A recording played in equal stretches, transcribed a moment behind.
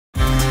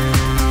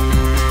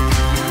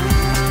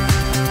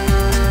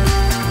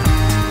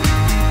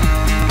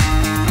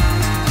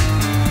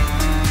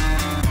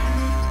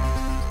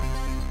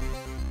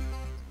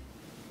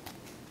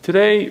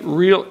Today,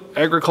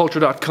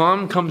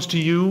 RealAgriculture.com comes to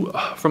you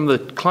from the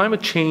Climate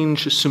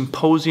Change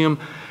Symposium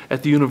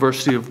at the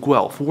University of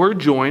Guelph. We're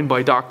joined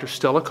by Dr.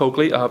 Stella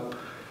Coakley, a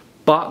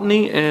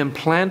botany and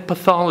plant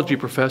pathology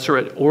professor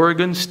at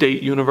Oregon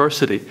State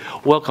University.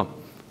 Welcome.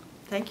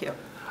 Thank you.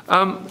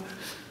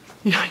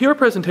 Your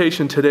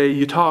presentation today,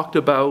 you talked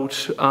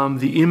about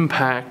the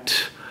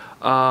impact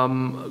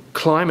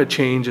climate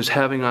change is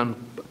having on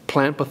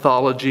plant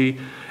pathology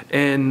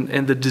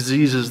and the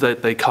diseases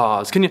that they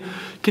cause. Can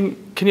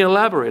you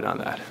elaborate on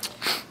that?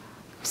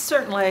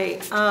 Certainly.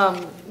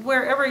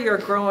 Wherever you're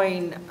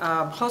growing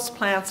host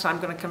plants, I'm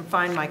going to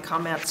confine my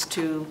comments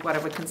to what I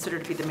would consider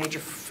to be the major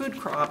food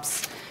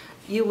crops,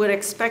 you would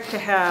expect to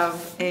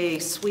have a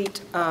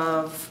suite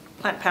of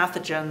plant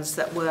pathogens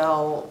that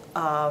will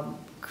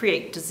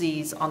create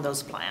disease on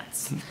those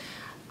plants.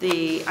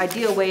 The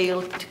ideal way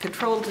to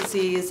control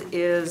disease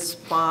is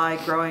by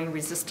growing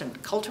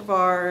resistant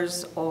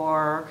cultivars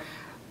or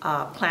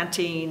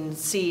planting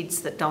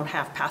seeds that don't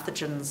have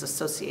pathogens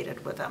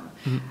associated with them.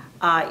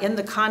 In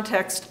the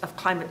context of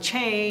climate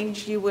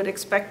change, you would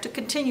expect to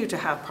continue to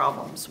have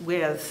problems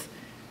with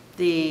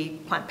the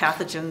plant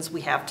pathogens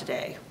we have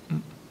today.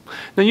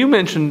 Now you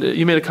mentioned,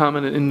 you made a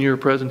comment in your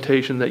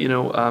presentation that,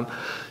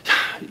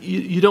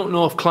 you don't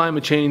know if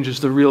climate change is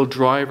the real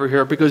driver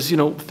here because,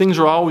 things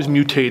are always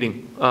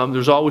mutating.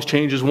 There's always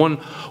changes. One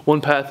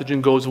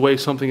pathogen goes away,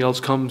 something else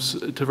comes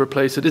to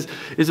replace it.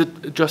 Is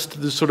it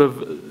just the sort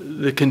of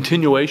the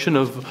continuation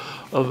of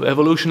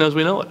evolution as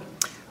we know it?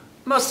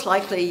 Most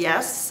likely,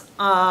 yes.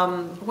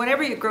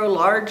 Whenever you grow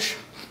large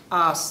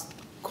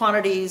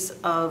quantities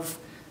of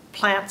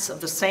plants of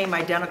the same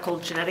identical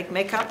genetic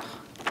makeup,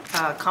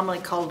 commonly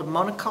called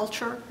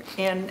monoculture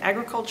in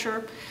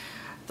agriculture,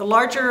 the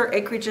larger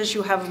acreages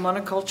you have of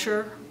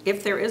monoculture,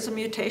 if there is a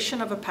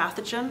mutation of a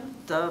pathogen,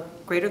 the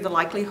greater the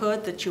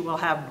likelihood that you will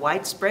have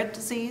widespread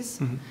disease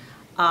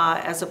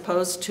as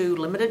opposed to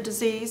limited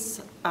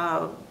disease.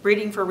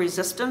 Breeding for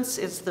resistance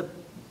is the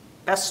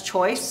best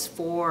choice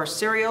for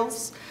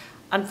cereals.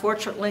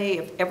 Unfortunately,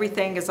 if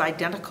everything is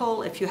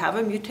identical, if you have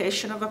a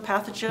mutation of a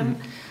pathogen,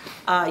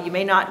 you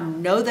may not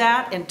know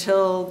that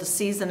until the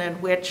season in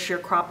which your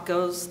crop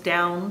goes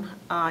down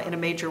in a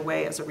major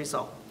way as a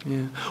result.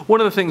 Yeah.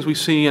 One of the things we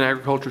see in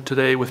agriculture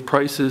today with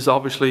prices,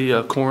 obviously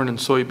corn and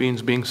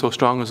soybeans being so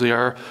strong as they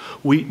are,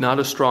 wheat not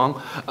as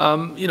strong,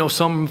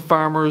 some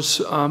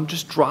farmers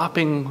just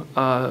dropping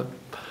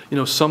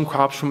some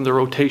crops from the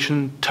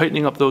rotation,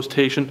 tightening up those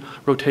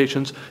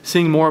rotations,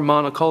 seeing more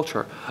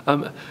monoculture.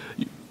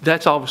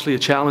 That's obviously a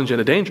challenge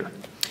and a danger.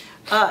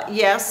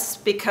 Yes,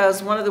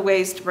 because one of the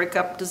ways to break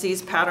up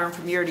disease pattern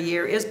from year to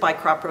year is by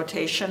crop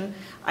rotation,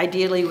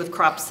 ideally with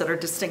crops that are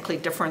distinctly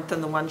different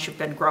than the ones you've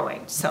been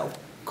growing. So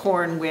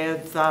corn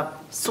with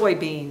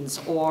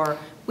soybeans or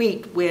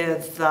wheat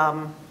with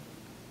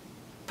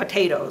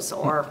potatoes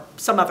or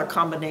some other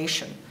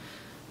combination.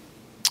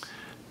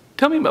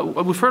 Tell me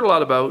about, we've heard a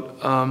lot about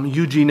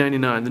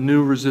UG99, the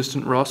new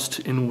resistant rust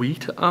in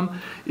wheat.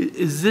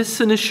 Is this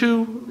an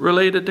issue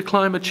related to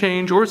climate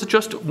change, or is it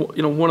just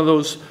one of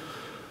those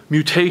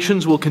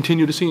mutations we'll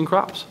continue to see in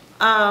crops?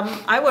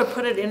 I would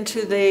put it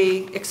into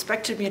the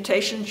expected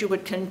mutations you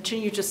would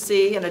continue to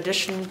see in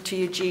addition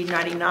to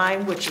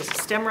UG99, which is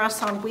stem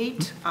rust on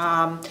wheat,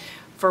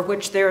 for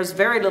which there is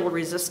very little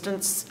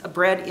resistance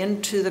bred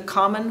into the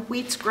common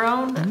wheats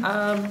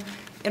grown.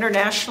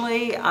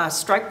 Internationally,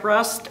 stripe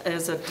rust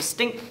is a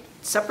distinct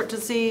separate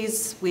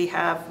disease. We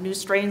have new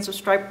strains of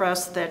stripe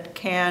rust that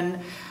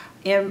can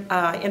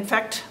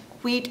infect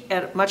wheat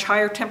at much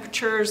higher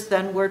temperatures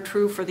than were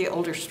true for the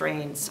older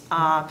strains.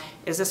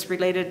 Is this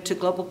related to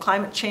global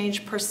climate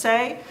change per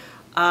se?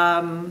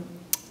 Not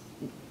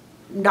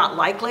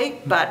likely,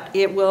 but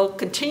it will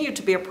continue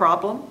to be a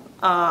problem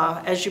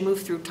as you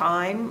move through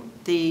time.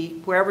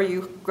 Wherever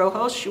you grow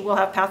hosts, you will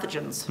have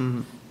pathogens.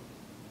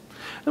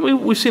 And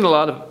we've seen a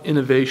lot of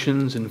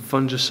innovations in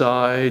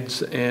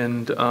fungicides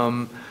and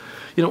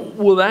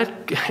will that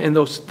and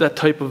that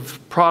type of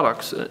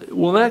products,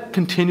 will that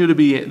continue to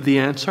be the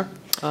answer?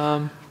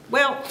 Well,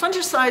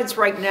 fungicides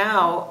right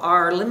now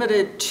are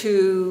limited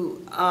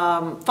to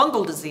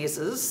fungal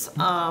diseases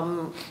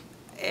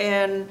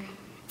and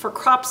for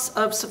crops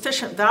of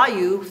sufficient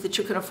value that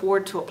you can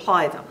afford to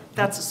apply them.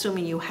 That's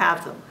assuming you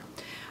have them.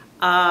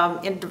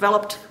 In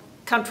developed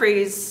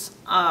countries,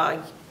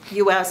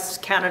 US,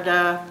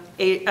 Canada,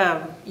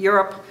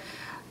 Europe,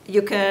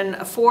 you can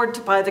afford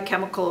to buy the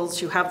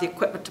chemicals, you have the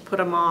equipment to put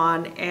them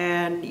on,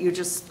 and you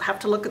just have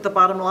to look at the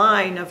bottom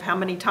line of how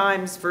many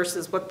times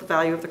versus what the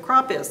value of the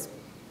crop is.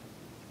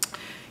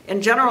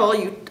 In general,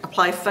 you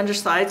apply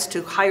fungicides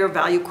to higher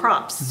value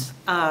crops.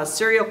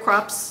 Cereal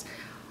crops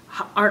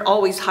aren't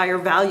always higher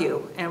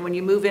value, and when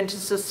you move into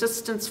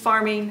subsistence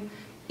farming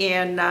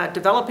in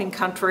developing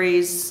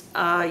countries,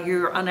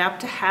 you're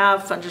unapt to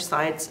have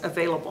fungicides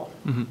available.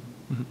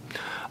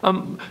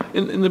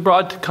 In the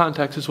broad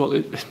context as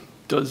well,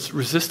 does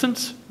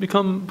resistance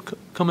become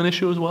an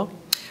issue as well?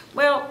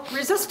 Well,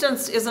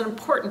 resistance is an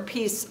important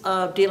piece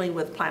of dealing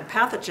with plant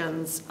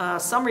pathogens.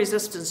 Some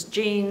resistance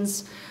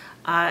genes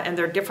and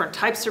there are different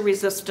types of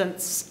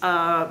resistance.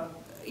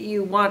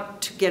 You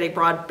want to get a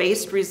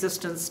broad-based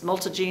resistance.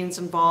 Multigenes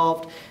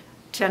involved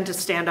tend to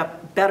stand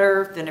up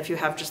better than if you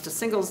have just a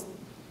single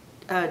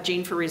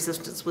gene for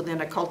resistance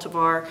within a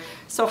cultivar.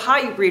 So how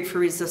you breed for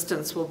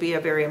resistance will be a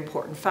very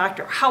important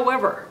factor.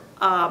 However,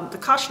 the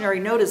cautionary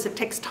note is it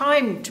takes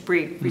time to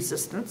breed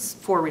resistance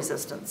for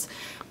resistance,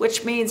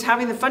 which means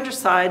having the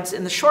fungicides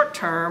in the short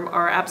term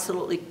are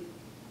absolutely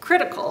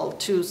critical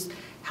to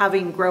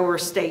having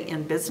growers stay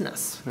in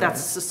business.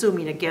 That's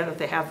assuming, again, that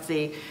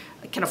they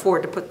can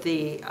afford to put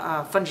the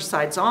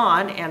fungicides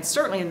on, and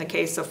certainly in the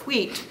case of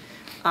wheat,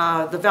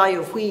 the value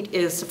of wheat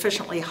is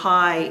sufficiently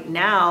high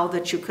now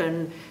that you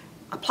can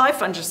apply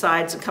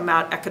fungicides and come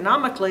out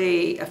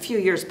economically. A few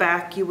years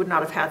back, you would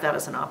not have had that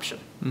as an option.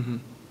 Mm-hmm.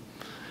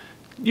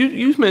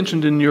 You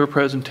mentioned in your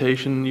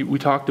presentation, we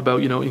talked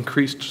about,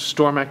 increased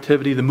storm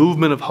activity, the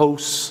movement of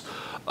hosts,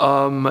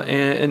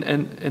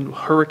 and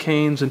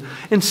hurricanes,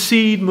 and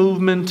seed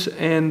movement,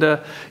 and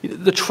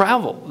the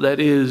travel that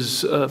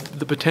is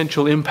the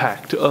potential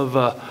impact of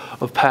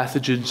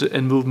pathogens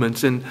and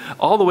movements, and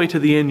all the way to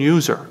the end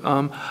user.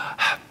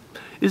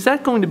 Is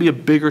that going to be a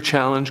bigger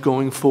challenge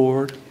going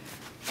forward?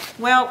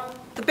 Well,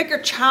 the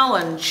bigger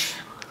challenge,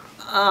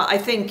 I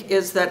think,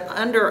 is that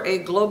under a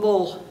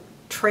global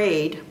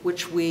trade,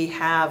 which we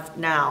have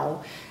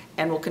now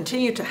and will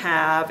continue to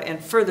have,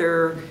 and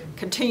further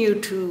continue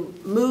to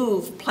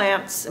move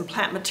plants and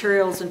plant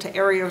materials into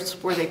areas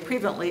where they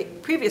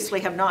previously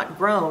have not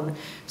grown.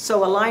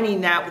 So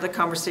aligning that with a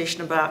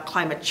conversation about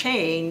climate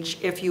change,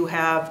 if you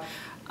have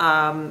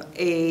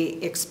a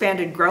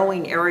expanded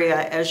growing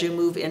area as you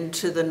move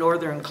into the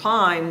northern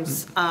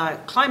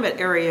climate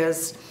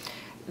areas,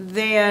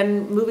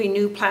 then moving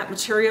new plant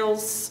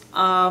materials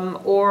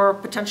or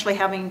potentially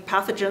having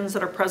pathogens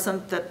that are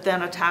present that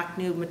then attack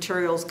new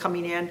materials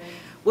coming in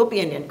will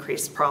be an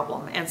increased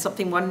problem, and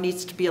something one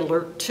needs to be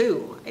alert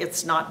to.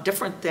 It's not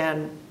different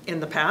than in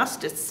the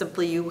past. It's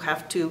simply you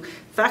have to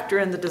factor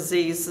in the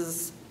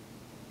diseases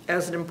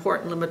as an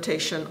important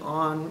limitation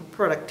on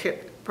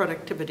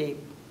productivity,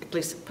 at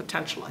least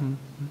potentially.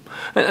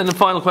 Mm-hmm. And the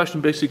final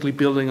question, basically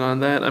building on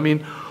that, I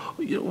mean,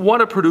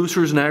 what are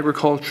producers in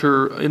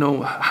agriculture,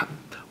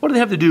 what do they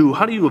have to do?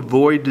 How do you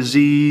avoid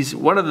disease?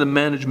 What are the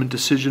management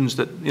decisions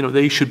that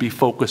they should be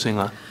focusing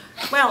on?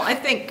 Well, I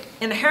think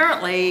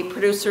inherently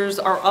producers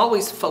are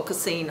always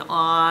focusing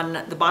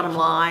on the bottom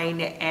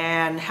line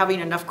and having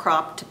enough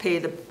crop to pay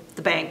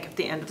the bank at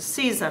the end of the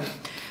season.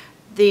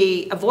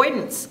 The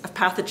avoidance of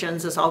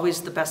pathogens is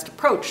always the best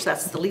approach.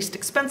 That's the least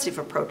expensive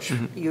approach,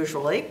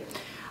 usually.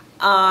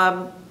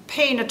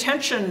 Paying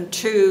attention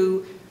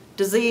to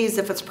disease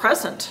if it's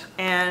present,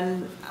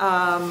 and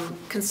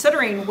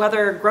considering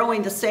whether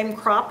growing the same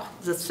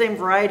crop, the same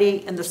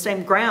variety, in the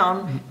same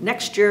ground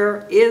next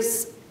year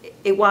is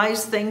a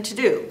wise thing to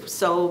do.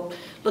 So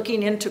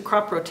looking into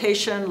crop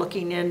rotation,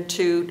 looking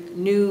into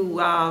new,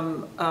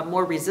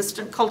 more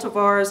resistant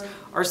cultivars,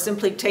 or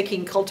simply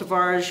taking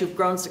cultivars you've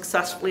grown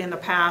successfully in the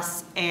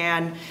past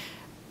and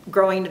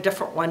growing a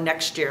different one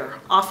next year.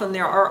 Often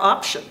there are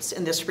options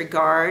in this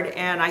regard,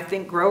 and I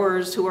think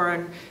growers who are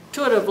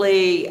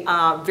intuitively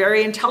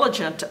very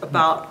intelligent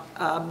about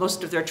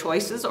most of their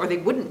choices, or they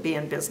wouldn't be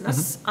in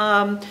business,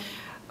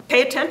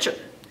 pay attention.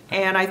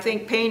 And I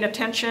think paying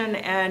attention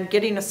and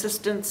getting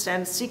assistance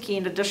and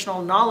seeking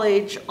additional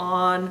knowledge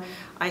on,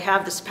 I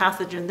have this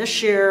pathogen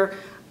this year,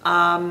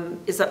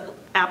 is it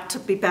apt to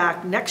be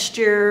back next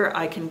year?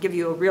 I can give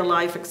you a real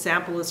life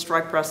example of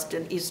striped rust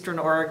in Eastern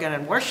Oregon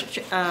and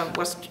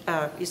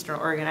Eastern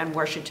Oregon and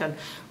Washington,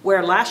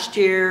 where last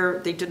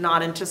year they did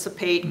not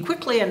anticipate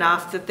quickly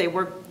enough that they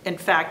were in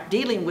fact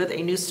dealing with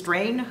a new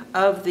strain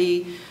of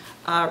the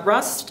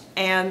rust,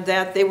 and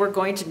that they were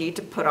going to need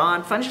to put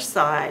on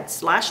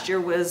fungicides. Last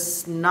year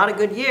was not a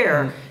good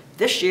year.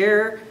 This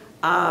year,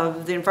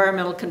 the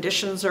environmental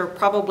conditions are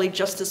probably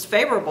just as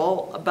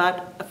favorable,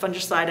 but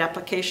fungicide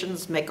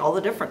applications make all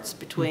the difference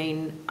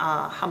between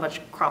how much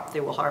crop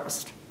they will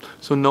harvest.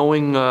 So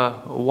knowing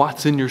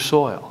what's in your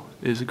soil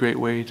is a great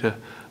way to...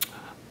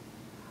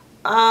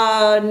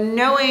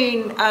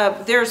 Knowing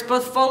there's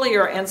both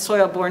foliar and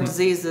soil-borne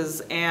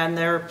diseases, and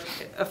they're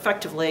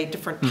effectively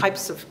different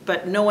types of,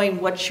 but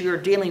knowing what you're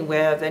dealing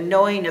with, and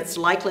knowing it's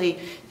likely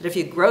that if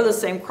you grow the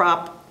same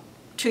crop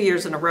 2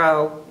 years in a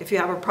row, if you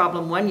have a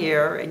problem one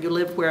year and you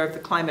live where the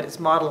climate is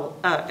mild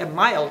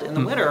in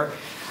the winter,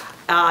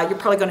 you're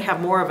probably going to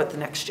have more of it the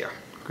next year.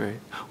 Great.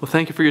 Well,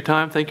 thank you for your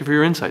time. Thank you for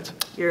your insights.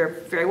 You're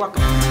very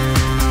welcome.